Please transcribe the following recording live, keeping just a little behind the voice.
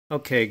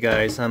Okay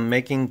guys, I'm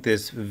making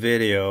this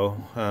video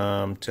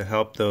to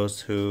help those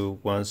who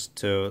wants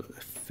to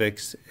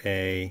fix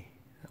a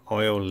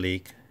oil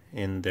leak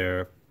in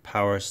their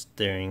power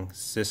steering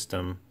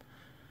system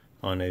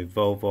on a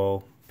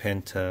Volvo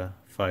Penta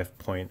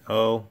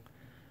 5.0.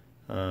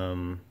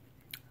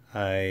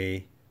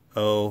 I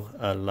owe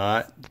a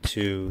lot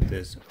to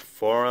this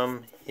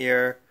forum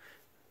here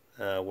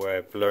where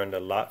I've learned a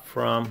lot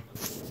from,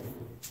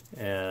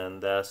 and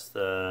that's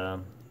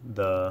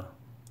the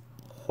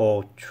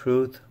Whole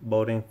Truth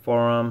Boating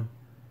Forum,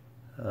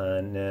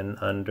 and then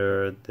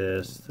under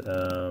this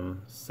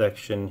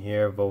section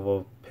here,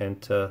 Volvo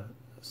Penta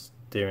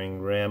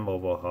steering ram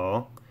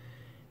overhaul,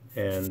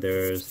 and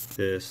there's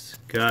this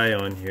guy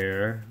on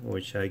here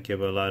which I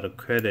give a lot of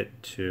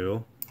credit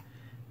to,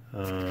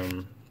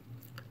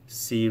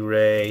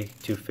 C-Ray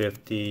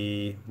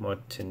 250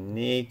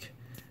 Martinique.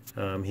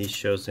 He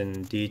shows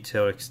in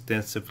detail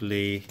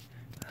extensively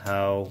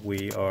how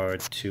we are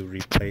to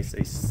replace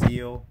a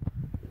seal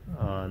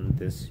on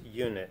this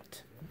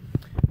unit.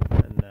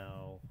 And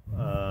now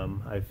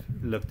I've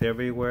looked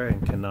everywhere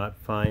and cannot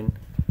find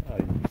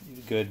a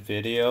good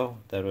video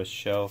that will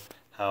show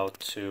how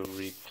to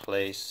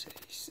replace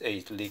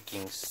a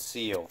leaking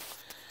seal.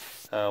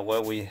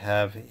 What we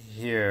have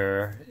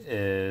here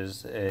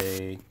is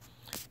a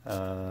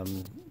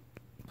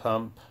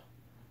pump,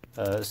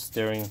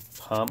 steering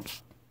pump.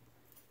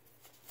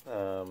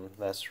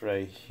 That's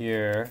right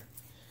here,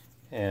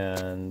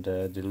 and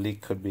the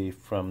leak could be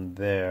from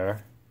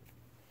there.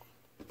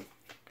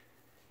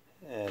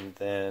 And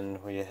then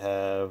we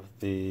have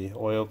the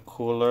oil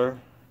cooler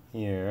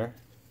here,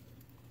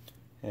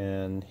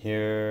 and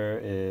here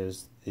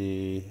is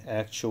the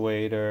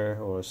actuator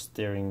or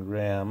steering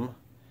ram.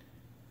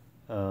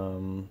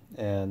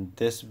 And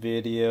this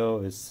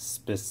video is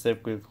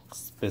specifically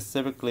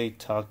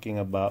talking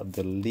about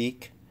the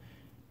leak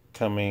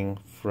coming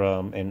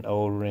from an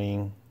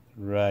O-ring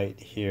right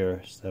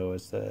here. So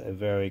it's a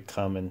very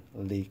common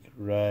leak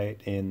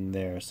right in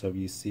there. So if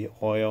you see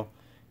oil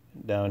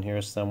down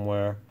here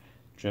somewhere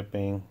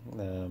dripping,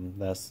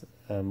 that's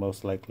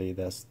most likely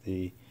that's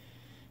the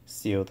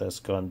seal that's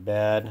gone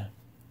bad.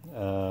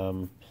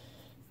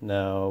 Now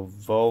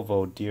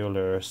Volvo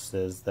dealer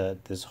says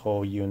that this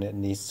whole unit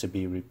needs to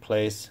be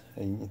replaced,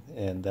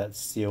 and that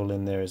seal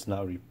in there is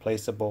not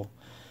replaceable.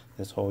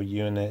 This whole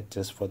unit,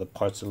 just for the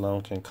parts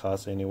alone, can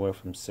cost anywhere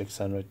from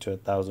 $600 to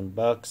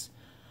 $1,000.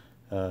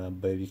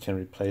 But if you can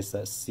replace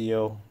that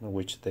seal,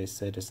 which they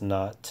said is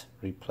not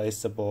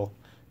replaceable,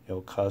 it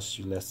will cost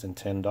you less than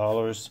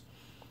 $10.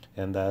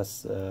 And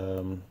that's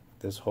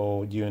this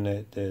whole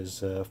unit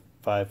is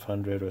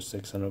 $500 or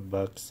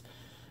 $600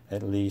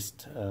 at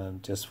least,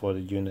 just for the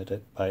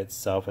unit by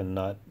itself, and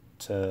not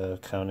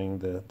counting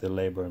the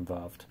labor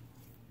involved.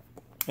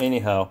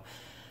 Anyhow,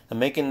 I'm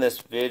making this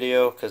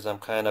video because I'm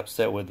kind of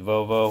upset with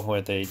Volvo,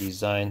 where they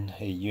designed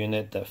a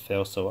unit that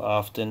fails so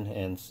often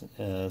and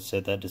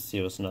said that the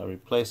seal is not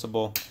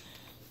replaceable.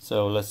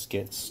 So let's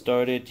get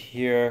started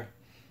here.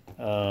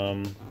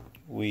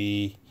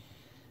 We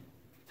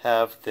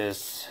have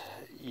this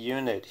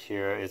unit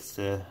here. It's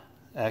the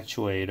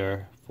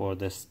actuator for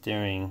the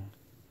steering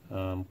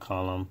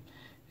column,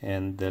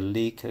 and the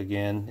leak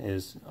again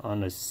is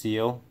on a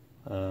seal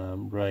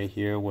right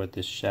here where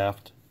the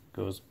shaft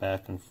goes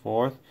back and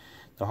forth.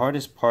 The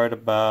hardest part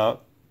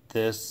about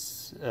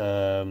this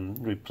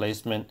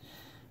replacement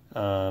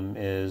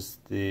is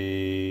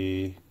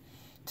the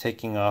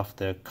taking off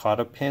the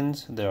cotter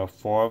pins. There are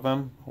 4 of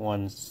them.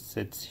 One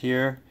sits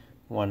here,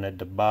 one at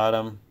the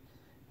bottom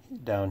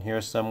down here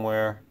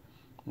somewhere,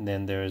 and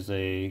then there's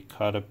a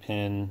cotter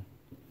pin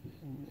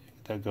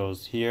that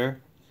goes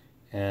here,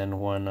 and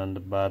one on the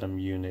bottom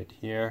unit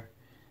here.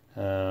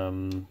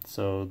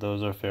 So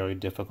those are fairly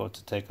difficult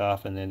to take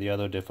off, and then the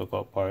other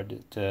difficult part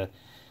to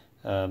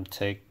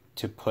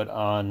put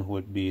on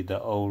would be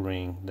the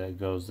O-ring that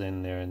goes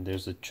in there, and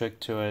there's a trick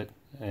to it,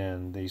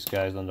 and these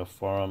guys on the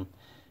forum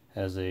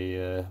has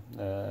a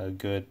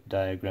good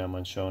diagram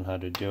on showing how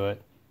to do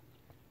it.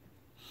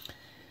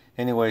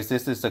 Anyways,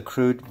 this is a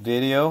crude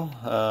video,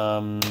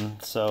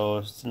 so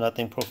it's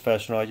nothing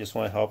professional. I just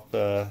want to help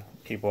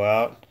people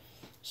out.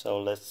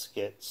 So let's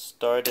get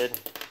started.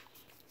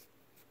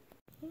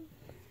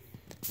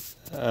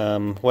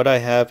 What I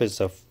have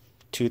is a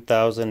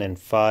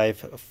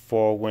 2005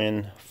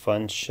 4-wind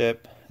fun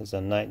ship. It's a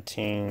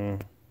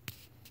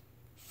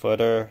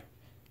 19-footer,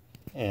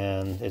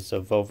 and it's a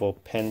Volvo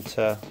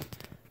Penta.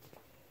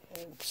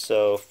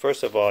 So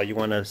first of all, you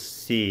want to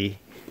see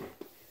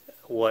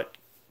what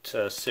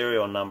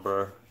serial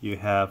number you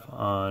have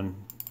on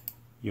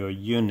your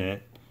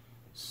unit.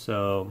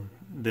 So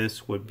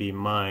this would be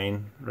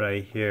mine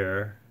right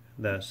here.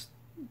 That's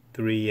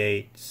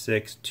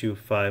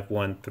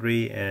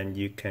 386513, and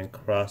you can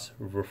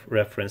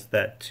cross-reference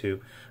that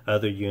to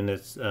other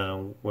units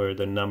where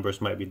the numbers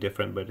might be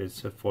different, but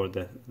it's for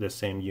the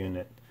same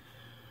unit.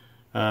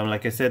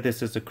 Like I said,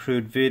 this is a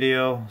crude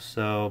video,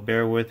 so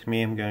bear with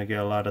me. I'm gonna get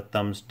a lot of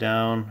thumbs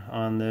down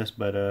on this,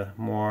 but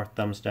more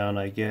thumbs down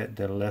I get,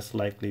 the less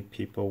likely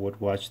people would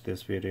watch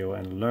this video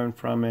and learn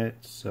from it.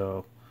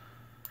 So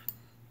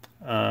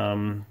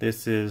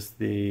this is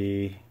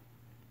the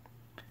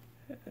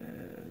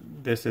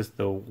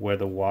where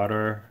the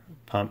water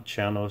pump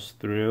channels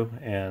through,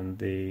 and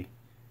the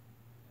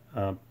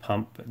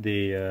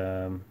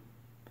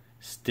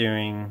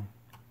steering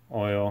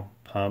oil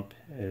pump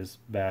is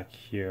back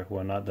here.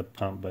 Well, not the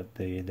pump, but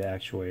the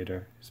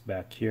actuator is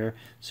back here.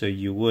 So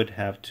you would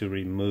have to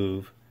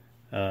remove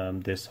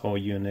this whole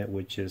unit,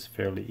 which is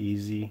fairly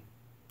easy.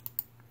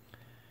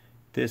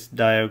 This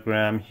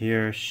diagram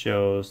here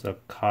shows a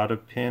cotter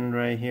pin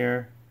right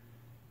here,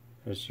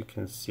 as you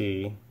can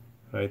see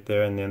right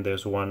there, and then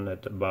there's one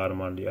at the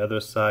bottom on the other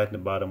side. The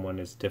bottom one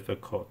is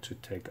difficult to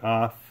take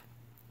off.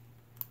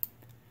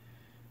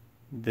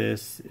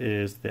 This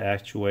is the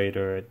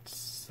actuator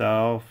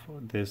itself.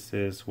 This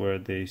is where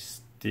the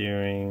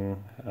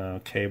steering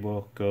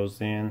cable goes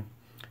in,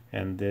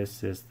 and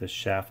this is the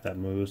shaft that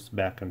moves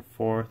back and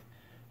forth.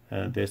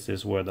 This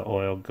is where the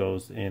oil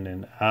goes in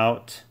and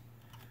out,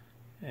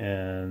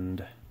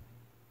 and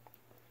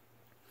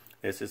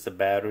this is the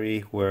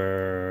battery,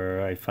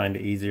 where I find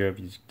it easier if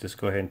you just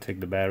go ahead and take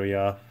the battery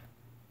off.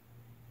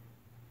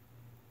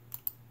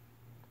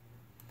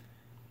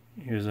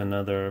 Here's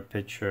another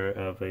picture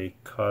of a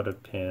cotter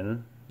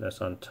pin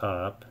that's on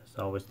top. It's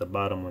always the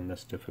bottom one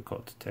that's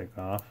difficult to take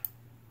off.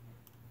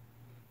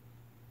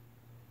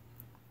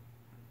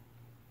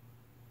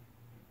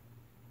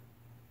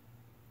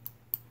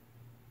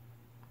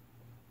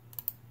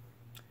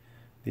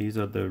 These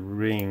are the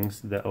rings,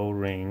 the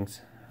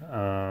O-rings.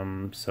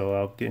 So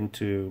I'll get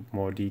into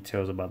more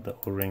details about the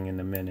O-ring in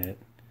a minute.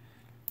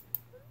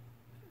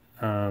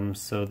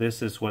 So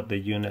this is what the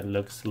unit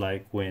looks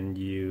like when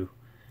you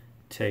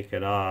take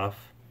it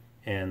off,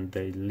 and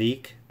the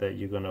leak that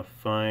you're gonna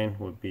find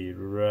would be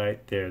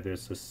right there.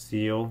 There's a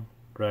seal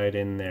right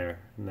in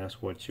there, and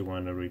that's what you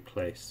want to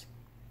replace.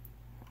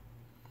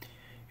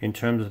 In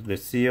terms of the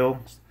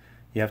seals,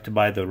 you have to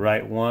buy the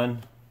right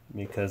one,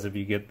 because if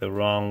you get the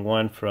wrong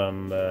one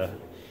from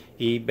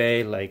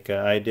eBay, like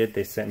I did,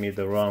 they sent me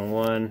the wrong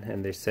one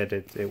and they said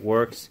it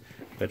works,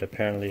 but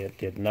apparently it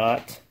did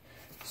not.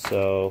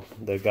 So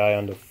the guy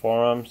on the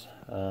forums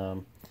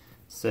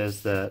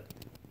says that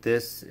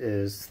this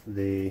is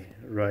the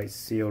right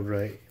seal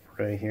right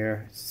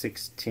here,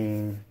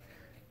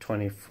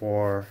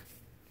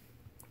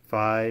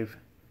 16/24/5.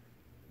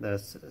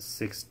 That's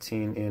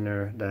 16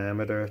 inner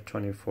diameter,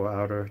 24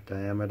 outer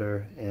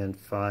diameter, and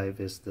 5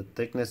 is the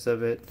thickness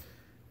of it.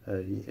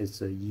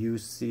 It's a U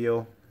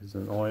seal, it's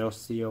an oil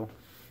seal.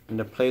 And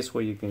the place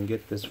where you can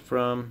get this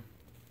from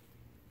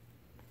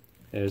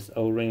is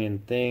O-Ring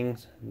and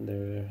Things.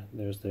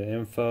 There's the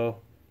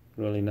info.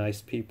 Really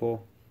nice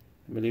people.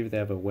 I believe they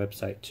have a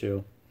website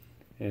too,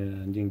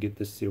 and you can get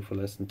this seal for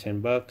less than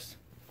 10 bucks.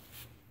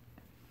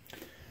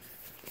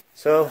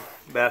 So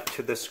back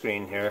to the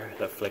screen here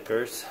that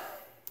flickers.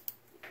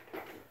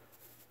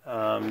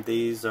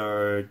 These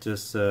are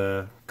just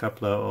a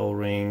couple of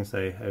O-rings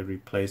I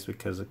replaced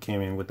because it came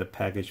in with the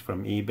package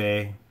from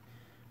eBay.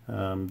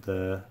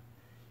 The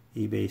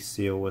eBay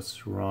seal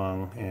was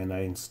wrong, and I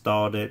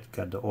installed it,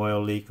 got the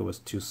oil leak, it was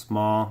too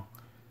small,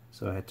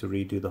 so I had to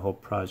redo the whole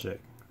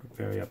project.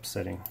 Very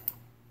upsetting.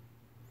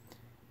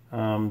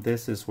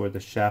 This is where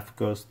the shaft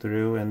goes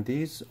through, and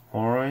these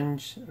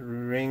orange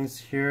rings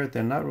here,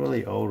 they're not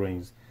really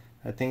O-rings.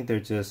 I think they're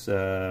just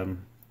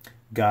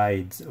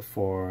guides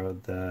for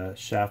the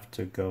shaft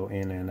to go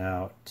in and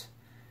out,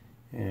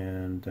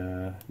 and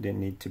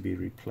didn't need to be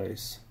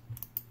replaced.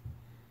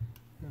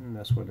 And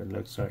that's what it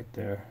looks right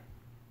there.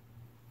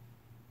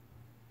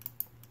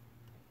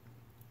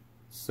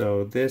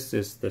 So this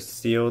is the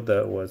seal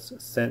that was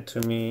sent to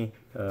me.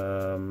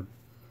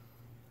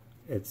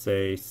 It's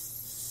a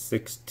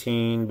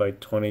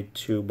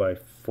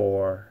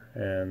 16/22/4,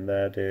 and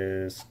that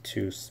is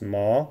too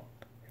small.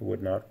 It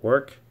would not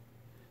work.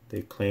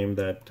 They claim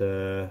that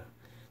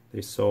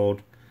they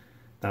sold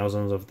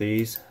thousands of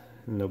these.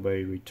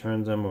 Nobody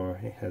returns them or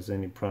has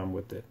any problem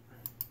with it.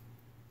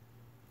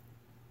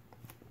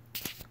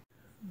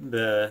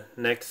 The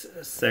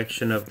next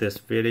section of this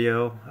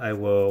video, I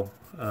will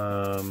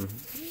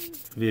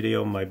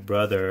video my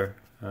brother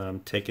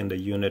taking the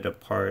unit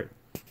apart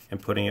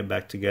and putting it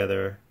back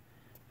together,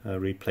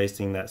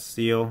 replacing that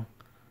seal.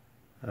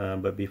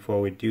 But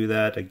before we do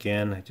that,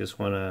 again, I just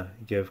want to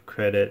give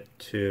credit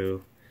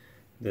to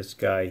this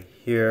guy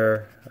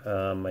here.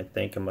 I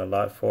thank him a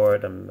lot for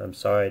it. I'm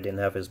sorry I didn't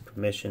have his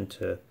permission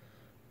to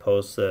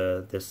post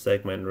this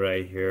segment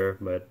right here,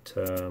 but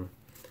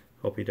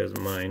hope he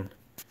doesn't mind.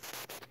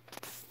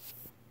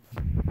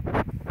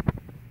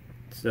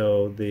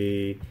 So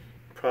the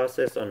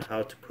process on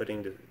how to put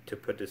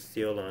the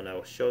seal on,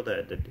 I'll show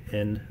that at the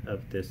end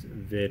of this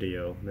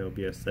video. There will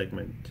be a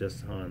segment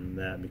just on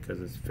that because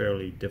it's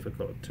fairly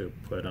difficult to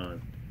put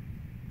on.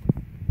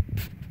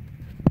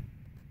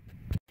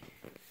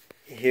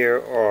 here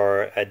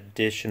are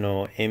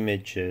additional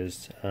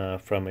images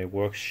from a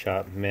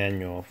workshop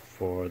manual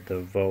for the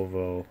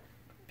Volvo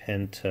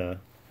Penta.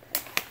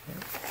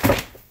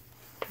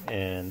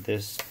 And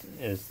this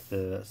is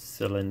the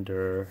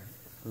cylinder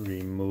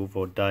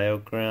removal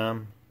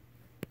diagram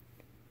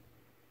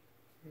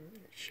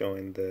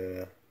showing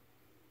the...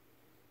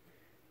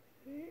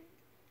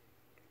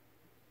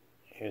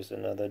 Here's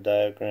another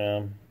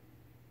diagram.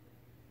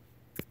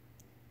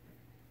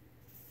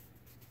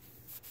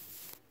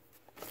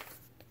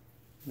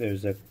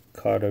 There's a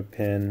cotter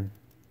pin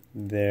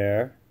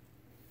there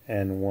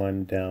and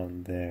one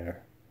down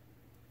there.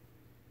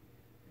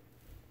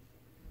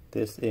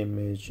 This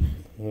image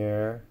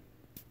here,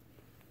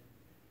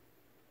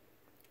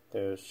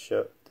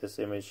 this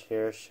image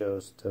here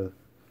shows the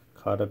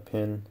cotter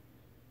pin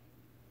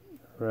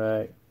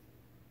right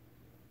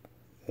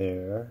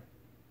there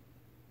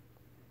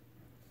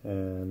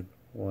and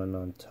one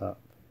on top.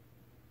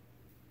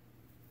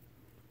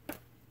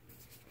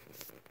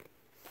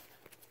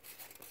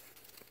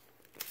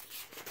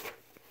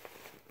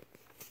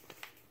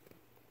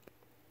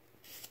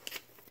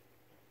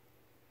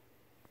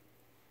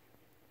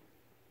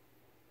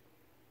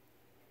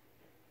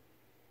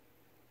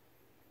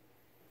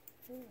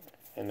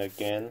 And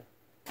again,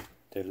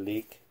 the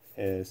leak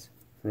is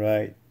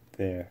right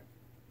there.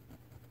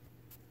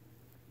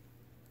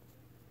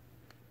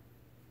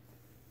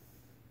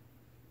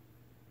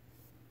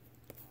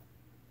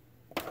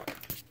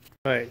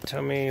 Alright,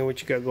 tell me what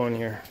you got going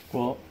here.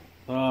 Well,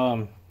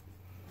 I'm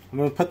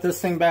going to put this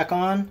thing back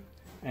on,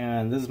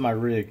 and this is my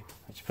rig.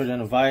 I just put it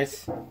in a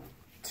vise,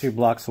 2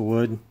 blocks of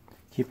wood,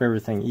 keep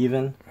everything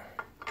even.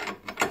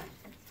 Okay.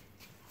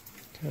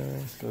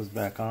 This goes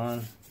back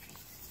on.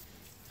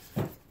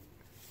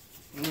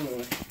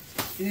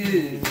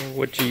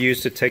 What you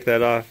use to take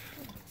that off?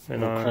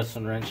 And a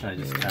crescent wrench, and I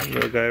just tap it.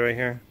 Little guy right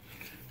here?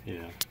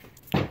 Yeah.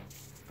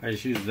 I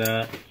just use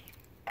that.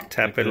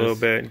 Tap like it a little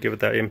bit, give it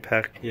that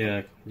impact.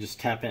 Yeah, just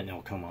tap it and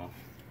it'll come off.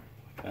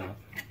 Like that.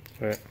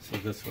 Right. So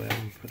this way I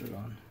can put it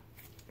on.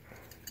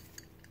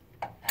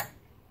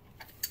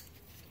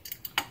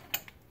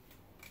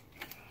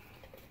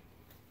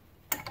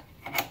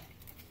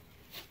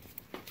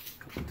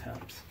 Couple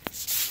taps.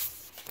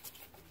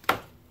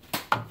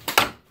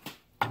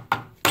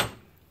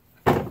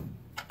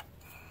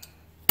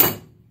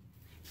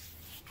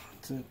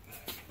 That's it.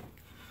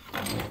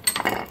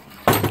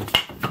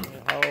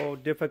 How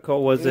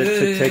difficult was it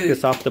to take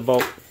this off the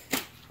boat?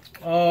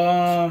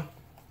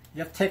 You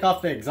have to take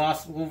off the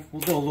exhaust. We'll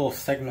do a little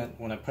segment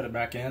when I put it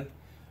back in.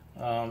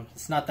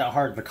 It's not that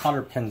hard. The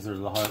cotter pins are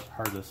the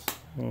hardest.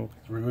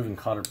 Removing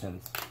cotter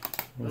pins.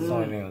 That's the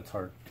only thing that's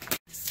hard.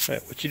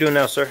 Right, what you doing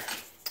now, sir?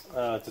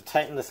 To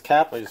tighten this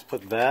cap, I just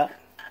put that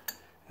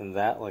and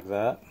that like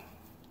that.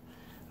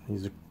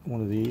 These are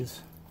one of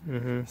these.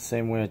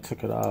 Same way I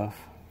took it off.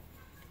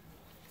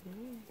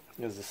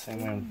 It's the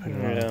same way I'm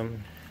putting it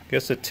on. I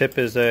guess the tip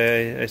is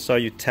I saw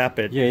you tap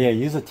it. Yeah,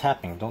 use a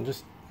tapping. Don't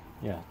just,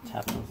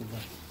 tap it.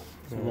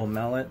 So a little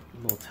mallet,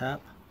 a little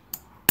tap.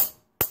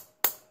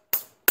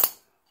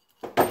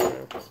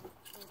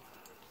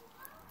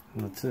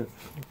 And that's it.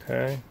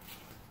 Okay.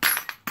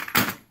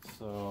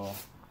 So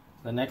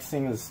the next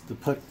thing is to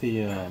put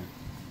the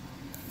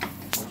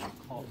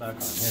all back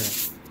on here.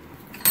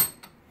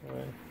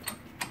 Right.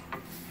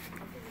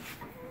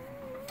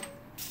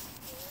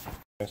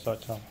 I saw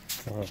it.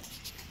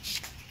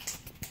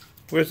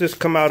 Where's this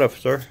come out of,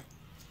 sir?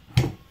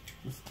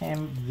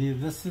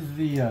 This is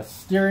the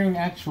steering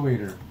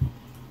actuator.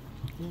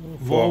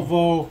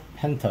 Volvo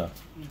Penta.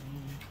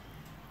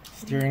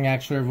 Steering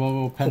actuator,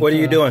 Volvo Penta. What are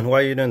you doing? Why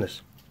are you doing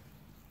this?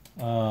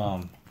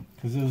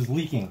 Because it was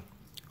leaking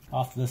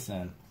off this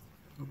end.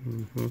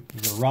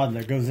 There's a rod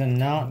that goes in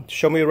and out.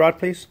 Show me a rod,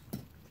 please.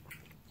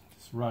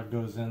 This rod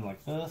goes in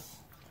like this.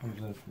 Comes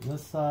in from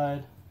this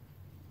side.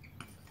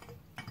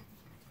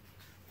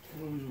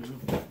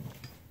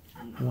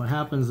 What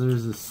happens,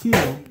 there's a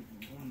seal.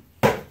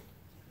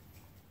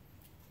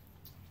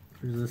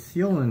 There's a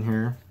seal in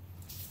here.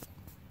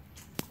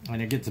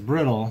 And it gets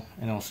brittle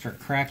and it'll start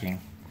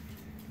cracking.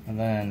 And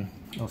then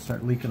it'll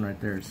start leaking right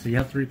there. So you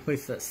have to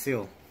replace that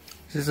seal.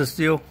 Is this a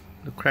seal?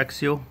 The crack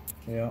seal?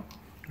 Yeah.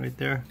 Right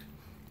there.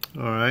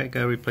 Alright,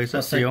 gotta replace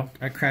that seal.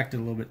 I cracked it a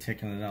little bit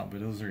taking it out,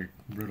 but it was very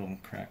brittle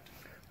and cracked.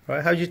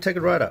 Alright, how'd you take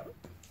it right out?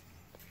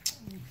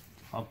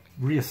 I'll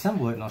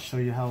reassemble it and I'll show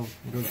you how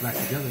it goes back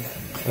together.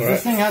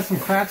 This thing has some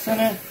cracks in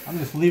it. I'm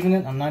just leaving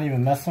it. I'm not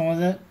even messing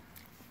with it.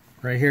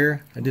 Right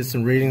here, I did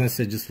some reading that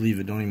said just leave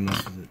it. Don't even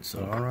mess with it. So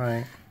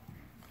alright.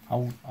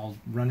 I'll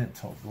run it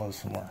till it blows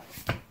some more.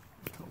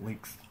 Until it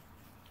leaks.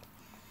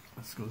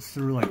 This goes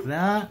through like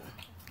that.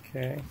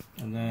 Okay.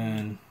 And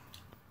then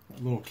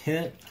that little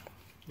kit.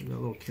 Where'd that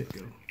little kit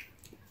go?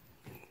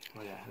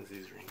 Oh yeah, it has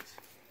these rings.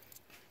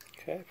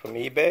 Okay, from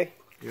eBay?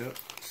 Yep.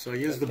 So I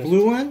use the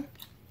blue one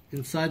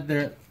inside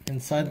that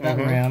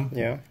ram.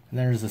 Yeah. And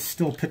there's a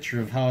still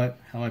picture of how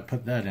I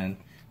put that in.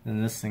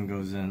 Then this thing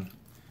goes in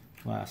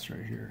last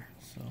right here.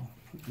 So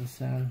put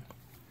this in.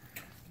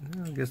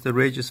 I guess the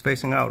ridge is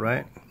facing out,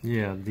 right?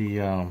 Yeah,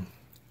 the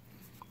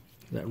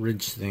that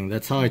ridge thing.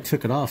 That's how I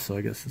took it off, so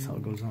I guess that's how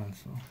it goes on.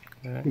 So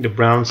the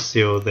brown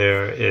seal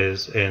there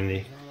is in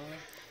the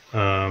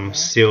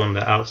seal on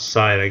the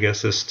outside. I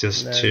guess it's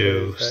just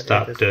to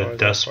stop the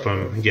dust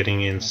from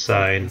getting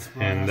inside,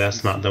 and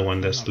that's not the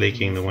one that's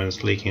leaking. The one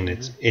that's leaking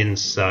is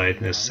inside,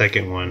 and the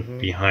second one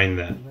behind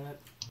that.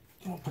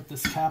 I'll put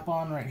this cap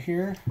on right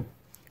here.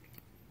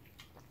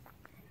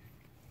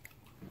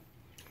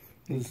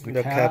 This is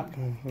the cap.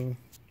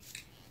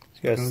 It's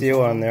got a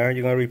seal on there.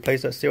 You gonna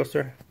replace that seal,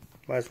 sir?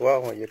 Might as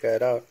well when you get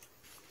it out.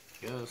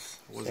 Yes,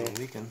 it wasn't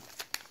leaking.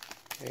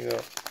 There you go.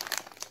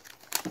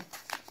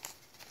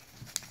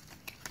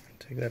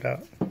 Take that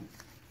out.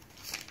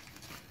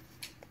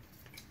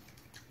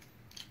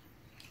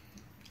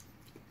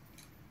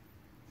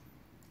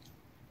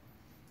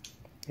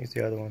 Here's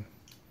the other one.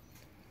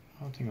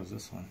 I don't think it was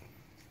this one.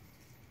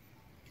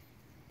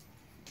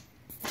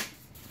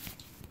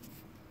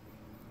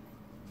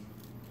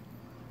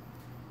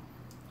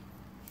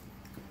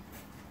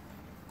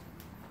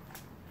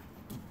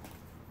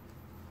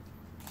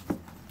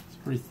 It's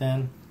pretty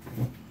thin.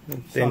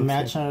 So I'm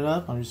matching it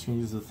up. I'm just going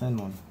to use the thin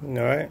one.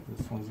 Alright.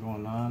 This one's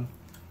going on.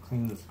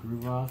 Clean this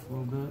groove off a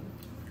little bit.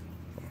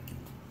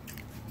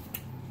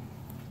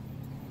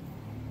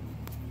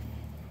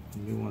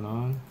 New one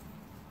on.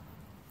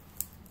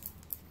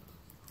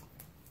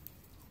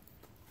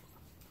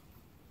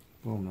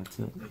 Boom, that's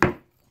it.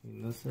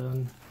 Clean this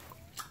end.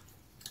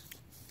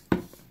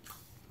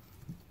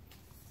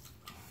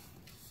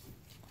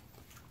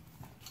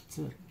 That's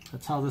it.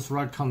 That's how this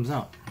rod comes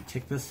out. You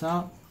take this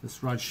out,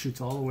 this rod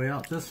shoots all the way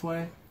out this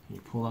way, and you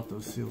pull out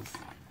those seals.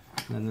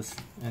 And then this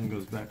end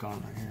goes back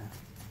on right here.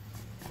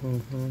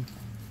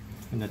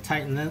 And to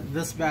tighten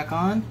this back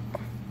on,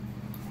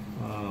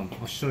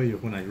 I'll show you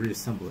when I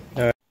reassemble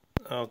it.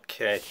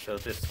 Okay, so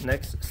this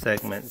next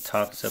segment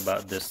talks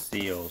about the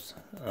seals.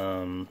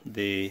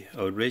 The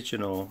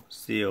original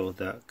seal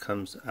that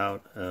comes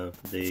out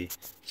of the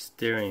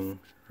steering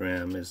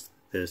ram is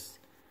this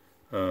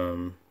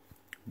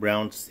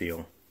brown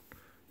seal.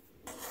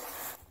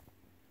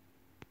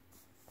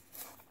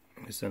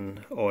 It's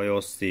an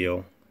oil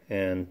seal,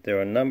 and there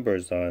are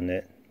numbers on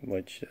it,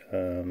 which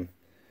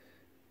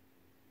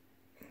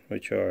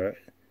are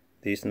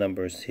these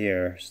numbers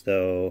here.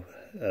 So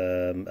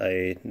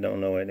I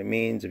don't know what it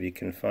means. If you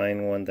can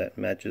find one that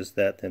matches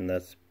that, then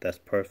that's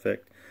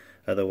perfect.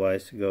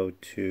 Otherwise, go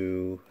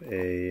to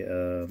a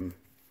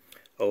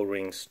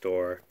O-ring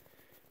store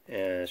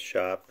and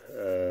shop,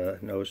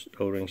 an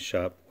O-ring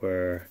shop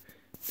where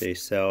they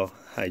sell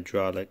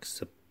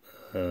hydraulics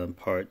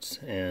parts,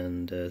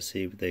 and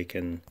see if they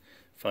can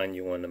find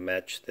you one to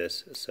match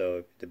this.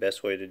 So the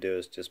best way to do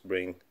is just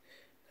bring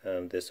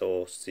this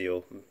old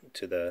seal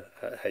to the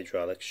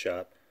hydraulic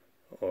shop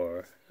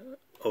or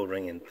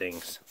O-ring and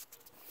things.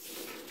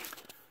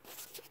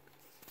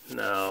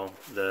 Now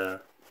the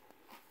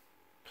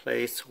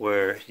place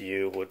where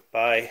you would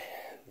buy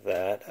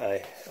that,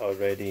 I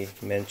already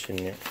mentioned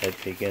it at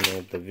the beginning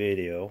of the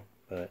video,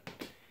 but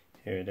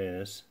here it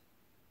is,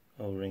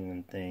 O-ring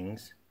and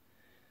things.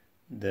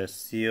 The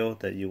seal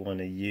that you want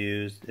to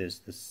use is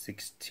the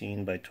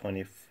 16 by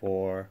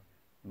 24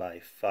 by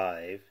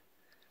 5.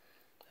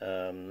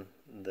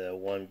 The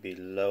one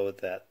below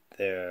that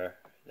there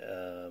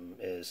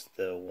is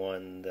the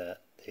one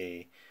that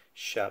the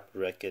shop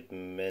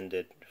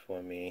recommended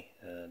for me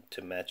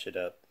to match it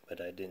up,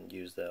 but I didn't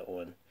use that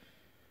one.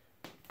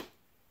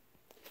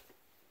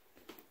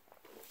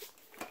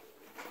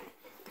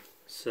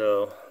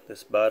 So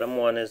this bottom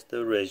one is the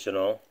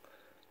original.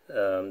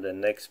 The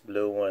next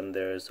blue one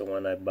there is the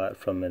one I bought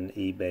from an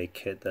eBay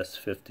kit. That's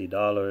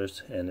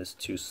 $50 and it's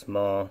too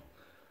small.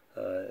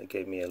 It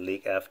gave me a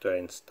leak after I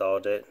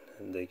installed it,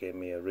 and they gave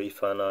me a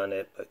refund on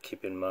it, but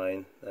keep in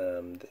mind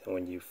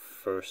when you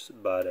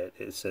first bought it,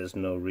 it says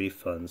no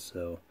refund.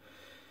 So,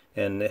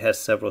 and it has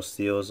several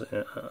seals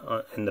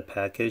in the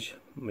package,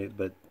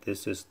 but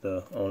this is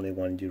the only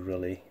one you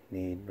really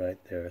need right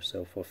there.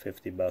 So for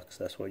 $50,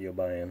 that's what you're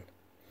buying.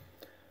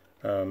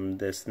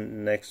 This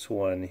next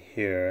one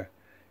here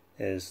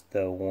is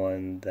the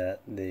one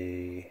that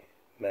the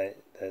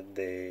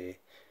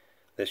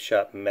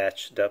shop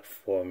matched up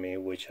for me,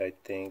 which I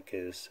think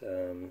is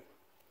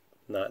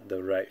not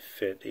the right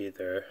fit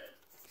either.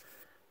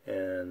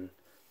 And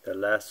the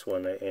last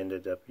one I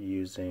ended up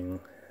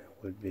using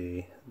would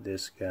be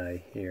this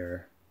guy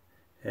here,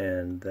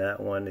 and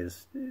that one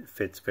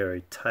fits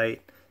very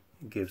tight,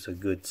 it gives a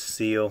good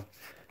seal,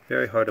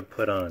 very hard to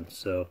put on.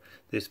 So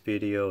this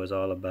video is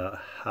all about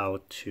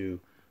how to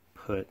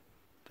put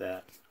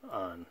that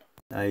on.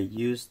 I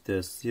used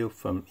the seal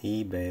from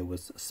eBay. It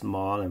was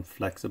small and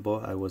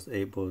flexible. I was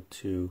able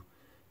to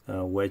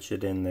wedge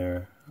it in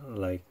there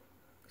like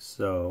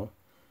so,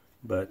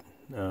 but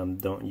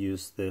don't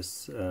use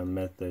this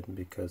method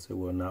because it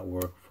will not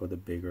work for the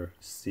bigger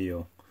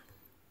seal.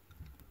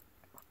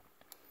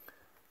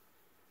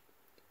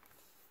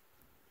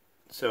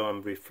 So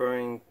I'm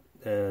referring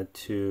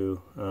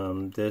to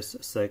this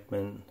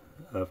segment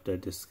of the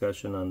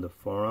discussion on the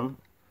forum,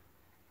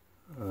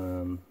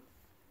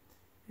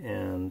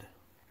 and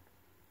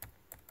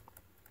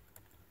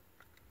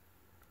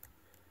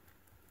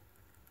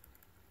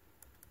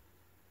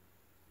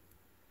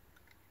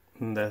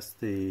And that's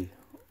the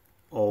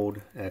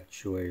old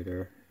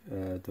actuator,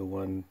 the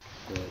one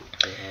that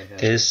I have.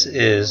 This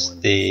is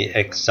the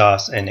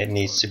exhaust, and it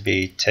needs to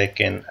be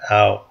taken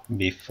out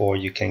before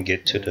you can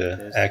get to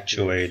the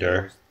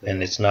actuator,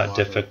 and it's not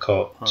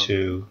difficult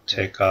to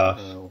take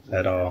off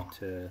at all.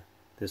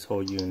 This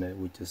whole unit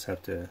we just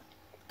have to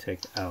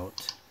take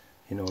out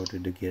in order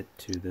to get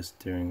to the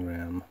steering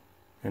ram,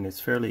 and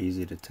it's fairly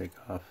easy to take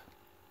off.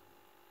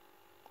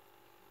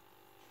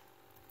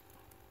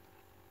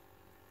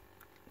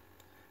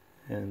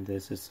 And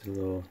this is a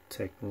little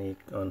technique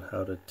on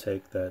how to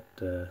take that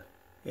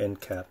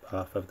end cap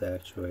off of the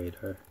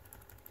actuator.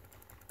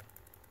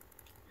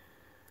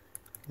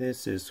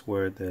 This is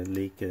where the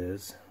leak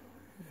is,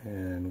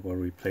 and we're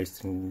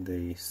replacing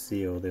the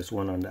seal. There's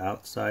one on the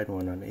outside,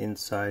 one on the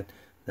inside.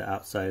 The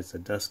outside is the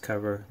dust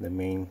cover. The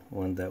main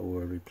one that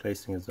we're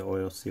replacing is the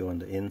oil seal on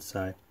the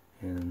inside.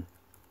 And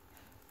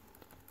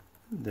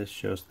this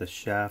shows the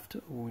shaft.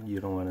 You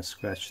don't want to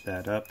scratch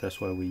that up. That's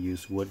why we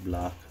use wood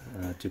block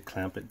to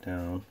clamp it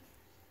down.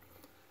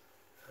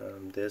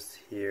 This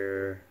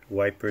here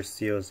wiper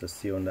seal is the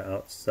seal on the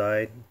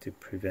outside to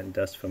prevent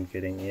dust from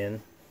getting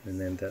in. And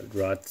then that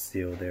rod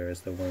seal there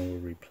is the one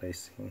we're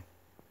replacing.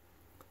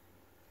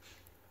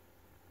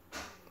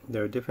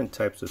 There are different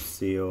types of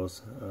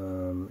seals,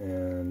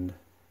 and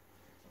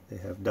they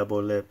have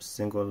double lip,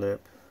 single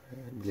lip.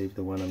 I believe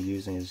the one I'm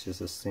using is just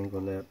a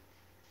single lip.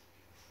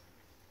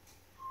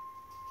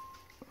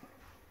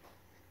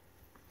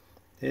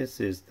 This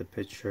is the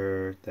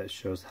picture that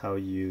shows how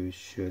you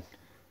should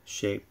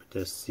shape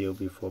the seal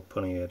before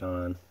putting it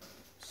on.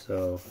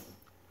 So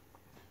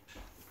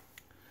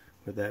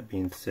with that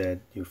being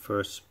said, you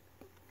first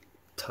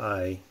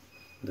tie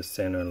the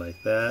center like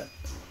that,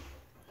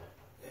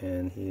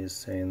 and he is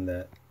saying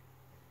that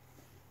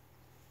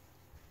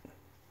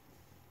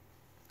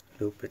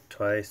loop it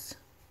twice,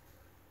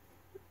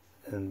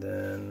 and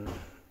then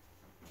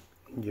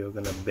you're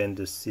gonna bend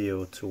the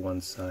seal to one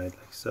side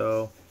like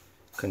so.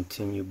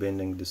 Continue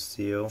bending the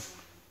seal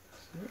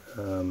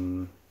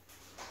to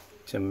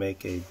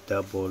make a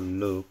double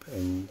loop,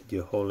 and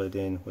you hold it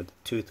in with a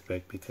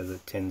toothpick because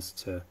it tends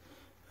to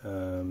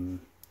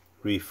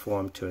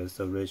reform to its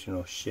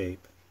original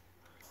shape.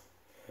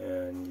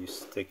 And you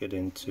stick it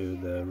into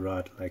the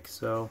rod like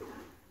so.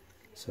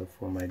 So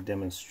for my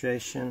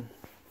demonstration,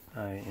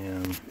 I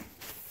am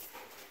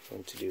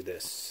going to do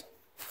this.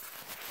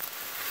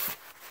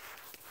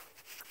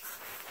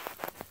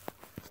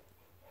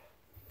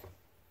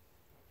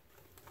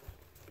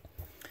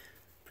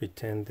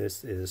 Pretend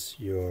this is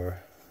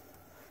your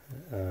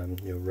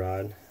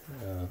rod,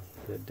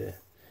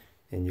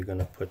 and you're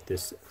gonna put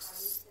this.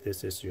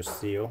 This is your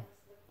seal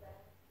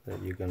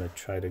that you're gonna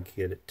try to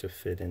get it to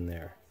fit in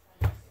there.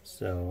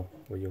 So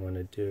what you want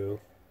to do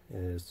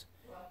is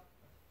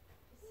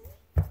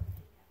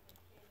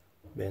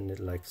bend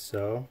it like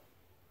so.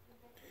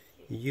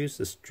 You use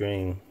a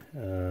string,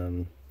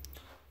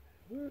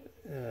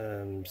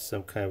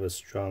 some kind of a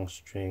strong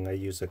string. I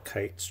use a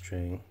kite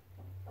string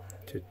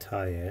to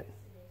tie it.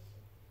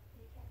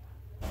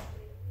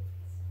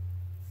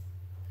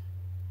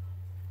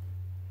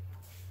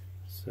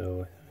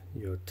 So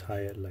you'll tie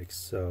it like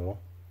so,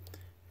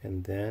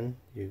 and then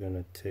you're going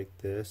to take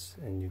this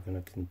and you're going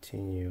to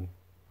continue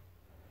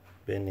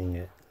bending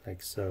it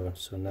like so.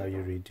 So now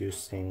you're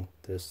reducing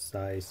the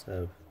size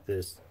of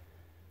this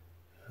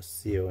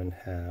seal in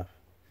half.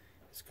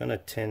 It's going to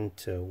tend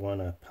to want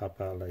to pop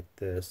out like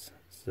this.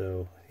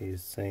 So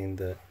he's saying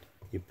that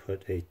you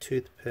put a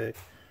toothpick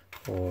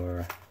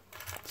or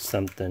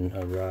something,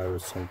 a rod or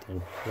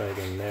something right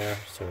in there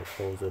so it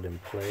holds it in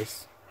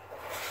place.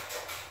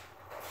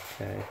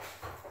 Okay,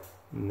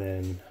 and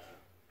then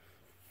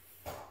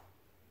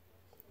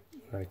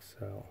like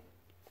so.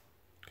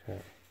 Okay,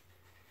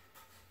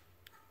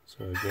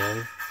 so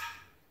again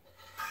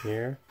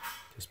here,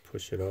 just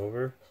push it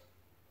over,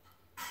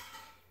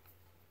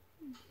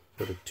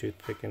 put a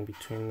toothpick in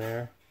between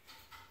there.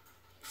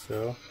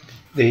 So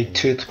the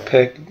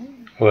toothpick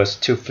was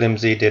too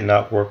flimsy, did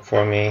not work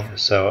for me,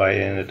 so I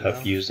ended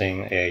up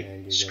using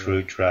a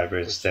screwdriver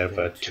instead of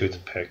a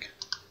toothpick.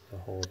 The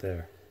hole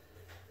there.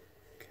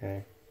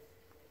 Okay,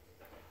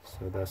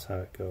 so that's how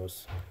it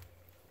goes.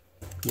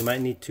 You might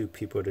need two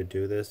people to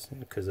do this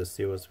because the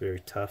seal is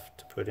very tough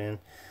to put in.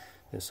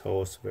 This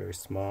hole is very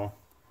small,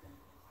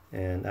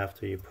 and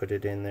after you put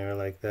it in there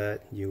like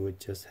that, you would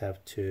just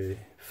have to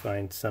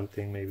find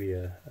something, maybe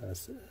a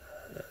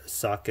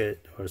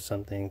socket or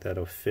something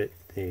that'll fit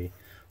the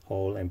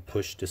hole and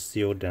push the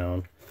seal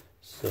down.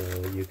 So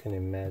you can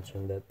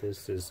imagine that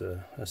this is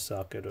a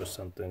socket or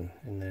something,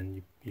 and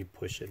then you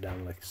push it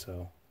down like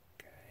so,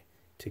 okay,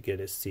 to get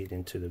it seat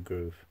into the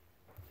groove.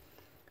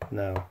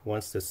 Now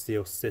once the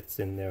seal sits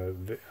in there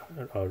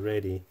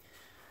already,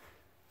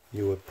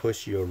 you would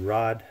push your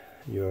rod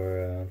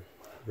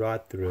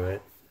through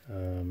it,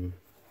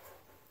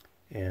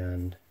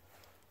 and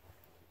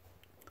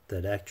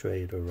that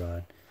actuator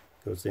rod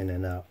goes in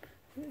and out.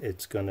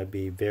 It's going to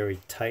be very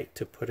tight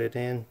to put it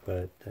in,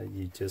 but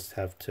you just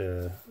have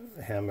to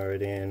hammer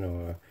it in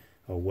or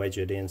or wedge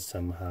it in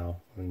somehow,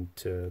 and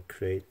to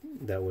create,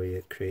 that way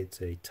it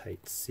creates a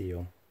tight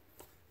seal.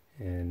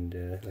 And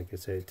like I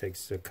said, it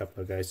takes a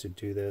couple of guys to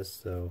do this,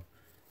 so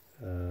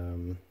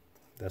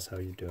that's how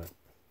you do it.